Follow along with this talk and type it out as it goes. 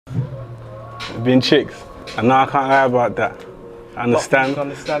Been chicks, and now I can't lie about that. I understand.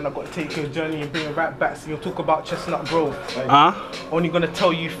 I've got to take your journey and bring it right back. So you'll talk about Chestnut Grove. Only gonna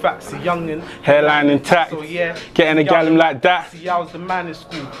tell you facts. A youngin', hairline intact. So yeah, getting a gal like that. See, I was the man in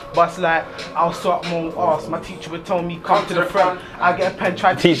school, but it's like I'll start my own arse. My teacher would tell me come to the front. I get a pen,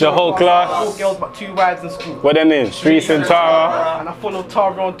 try to teach the whole class. 4 girls, but 2 rides in school. What their names? Streets and Tara. And I follow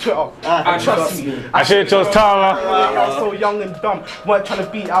Tara on Twitter. And trust me, I should have chose Tara. I was so young and dumb. Weren't trying to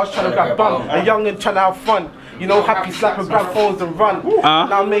beat, I was trying to grab bum. A young and trying to have fun. You know, happy slapping, grab phones and run.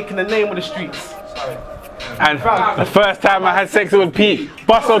 Now I'm making a name with the streets. And the first time I had sex with Pete,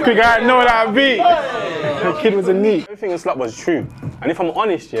 bust so quick I didn't know that I'd be. The kid was a neat. Everything in Slut was true. And if I'm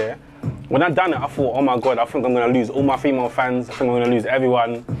honest, yeah, when I done it, I thought, oh my God, I think I'm gonna lose all my female fans. I think I'm gonna lose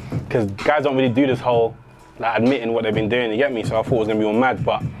everyone. Because guys don't really do this whole, like, admitting what they've been doing, you get me? So I thought it was gonna be all mad.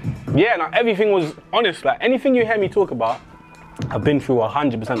 But yeah, now everything was honest. Like, anything you hear me talk about, I've been through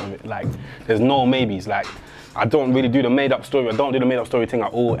 100% of it. Like, there's no maybes. Like, I don't really do the made up story. I don't do the made up story thing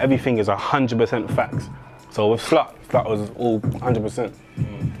at all. Everything is 100% facts. So with Slut was all 100%.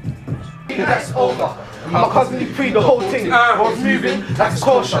 That's over. My cousin he pre the whole thing. I was moving, that's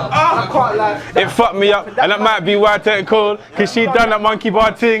caution. I can't lie. It fucked me up, and that might be why I take it cold. Cause she done that monkey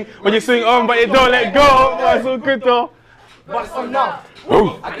bar thing when you swing on but you don't let go. That's all good though. But it's on now.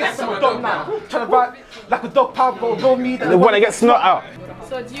 I guess I'm a dog now. Trying to ride like a dog power, roll me. They want to get snot out.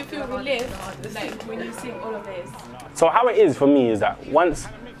 So do you feel relieved, like, when you sing all of this? So how it is for me is that once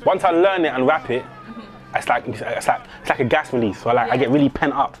I learn it and rap it, it's like a gas release. So I get really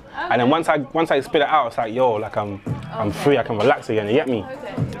pent up, and then once I spit it out, it's like, yo, like I'm free. I can relax again. You get me?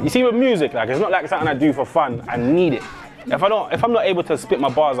 You see, with music, like, it's not like something I do for fun. I need it. If I'm not able to spit my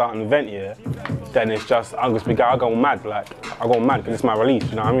bars out and vent here, then it's just, I'm gonna speak out, I go mad, like, I go mad because it's my release,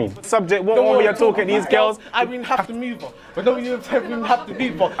 you know what I mean? Subject, what when you're talking, these girls, I didn't have to move her, but don't even have to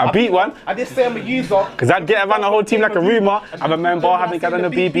move her. I beat one. I did say I'm a user. Because I'd get around the whole team like a rumour. I remember having got on the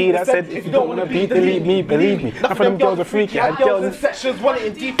BB that said, if you don't want to beat, delete me, believe me. None of them girls are freaky, I had girls in sections, wanted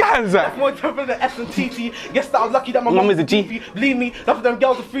in deep. Guys, that's more than the S and TT. Yes, that I was lucky that my mum is a G. Believe me, none of them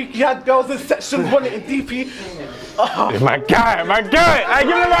girls are freaky, had girls in sections, wanted in DP. My guy, I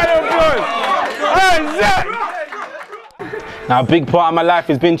give him a round of applause. Hey, now, a big part of my life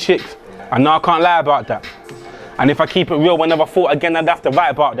has been chicks, and now I can't lie about that. And if I keep it real, whenever I thought again, I'd have to write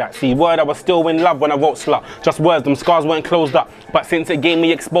about that. See, word, I was still in love when I wrote Slut. Just words, them scars weren't closed up. But since it gave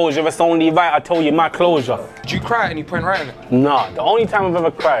me exposure, it's only right I told you my closure. Did you cry at any point writing it? Nah, the only time I've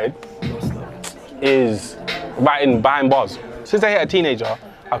ever cried is writing behind bars. Since I hit a teenager,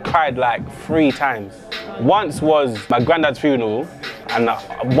 I've cried like 3 times. Once was my granddad's funeral, and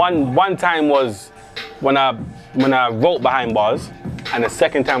one time was when I wrote behind bars, and the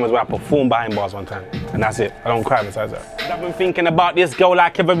second time was when I performed behind bars one time. And that's it. I don't cry besides that. I've been thinking about this girl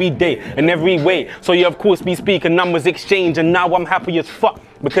like every day, in every way. So you of course be speaking, numbers exchange, and now I'm happy as fuck.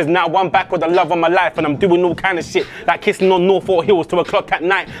 Because now I'm back with the love of my life, and I'm doing all kind of shit, like kissing on Norfolk Hills 2 o'clock at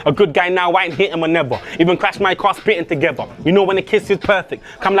night. A good guy now, I ain't hitting whenever. Even crashed my car spitting together. You know when the kiss is perfect,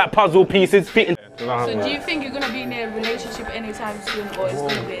 come like puzzle pieces fitting. So do you think you're gonna be in a relationship anytime soon, or it's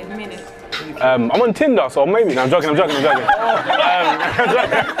gonna be in a minute? I'm on Tinder, so maybe. No, I'm joking. I'm joking.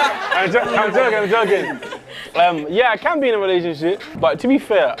 Yeah, I can be in a relationship, but to be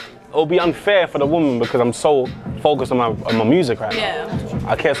fair, it'll be unfair for the woman because I'm so focused on my music right now.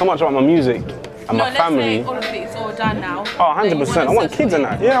 I care so much about my music and my family. Let's say all of it's all done now. Oh, 100%. I want kids in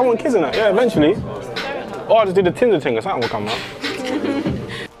that. Yeah, I want kids in that. Yeah, eventually. Or I'll just do the Tinder thing or something will come out.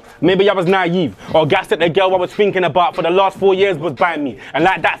 Maybe I was naive or gassed that the girl I was thinking about for the last 4 years was by me. And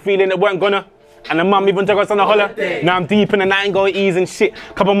like that feeling it weren't gonna. And the mum even took us on a holiday. Now I'm deep in the night and go ease and shit.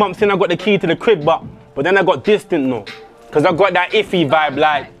 Couple months in I got the key to the crib, but then I got distant no. Cause I got that iffy vibe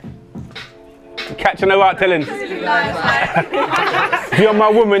like catching her out telling. If you're my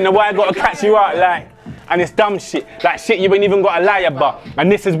woman, then why I gotta catch you out like. And it's dumb shit, like shit you ain't even got a lie about.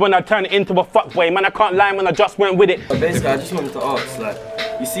 And this is when I turn it into a fuckboy, man I can't lie when I just went with it. Basically I just wanted to ask, like,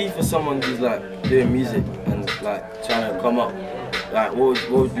 you see for someone who's like doing music and like trying to come up, like what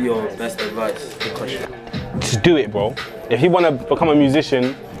would be your best advice? Just do it, bro. If you want to become a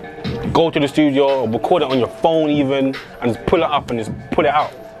musician, go to the studio or record it on your phone even and just pull it up and just put it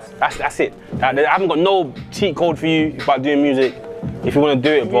out. That's it. I haven't got no cheat code for you about doing music. If you want to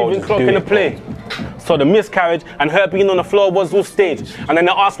do it, bro, just do it. In the play. So the miscarriage and her being on the floor was all staged. And then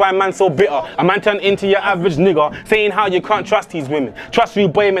they asked why a man so bitter. A man turned into your average nigga, saying how you can't trust these women. Trust you,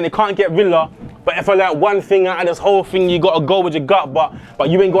 boy, man, they can't get realer. But if I like one thing out of this whole thing, you gotta go with your gut. But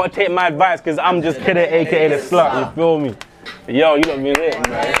you ain't gotta take my advice, cause I'm just Cadet, aka the slut. You feel me? Yo, you look me lit,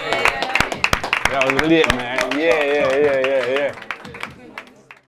 man. That was lit, man. Yeah.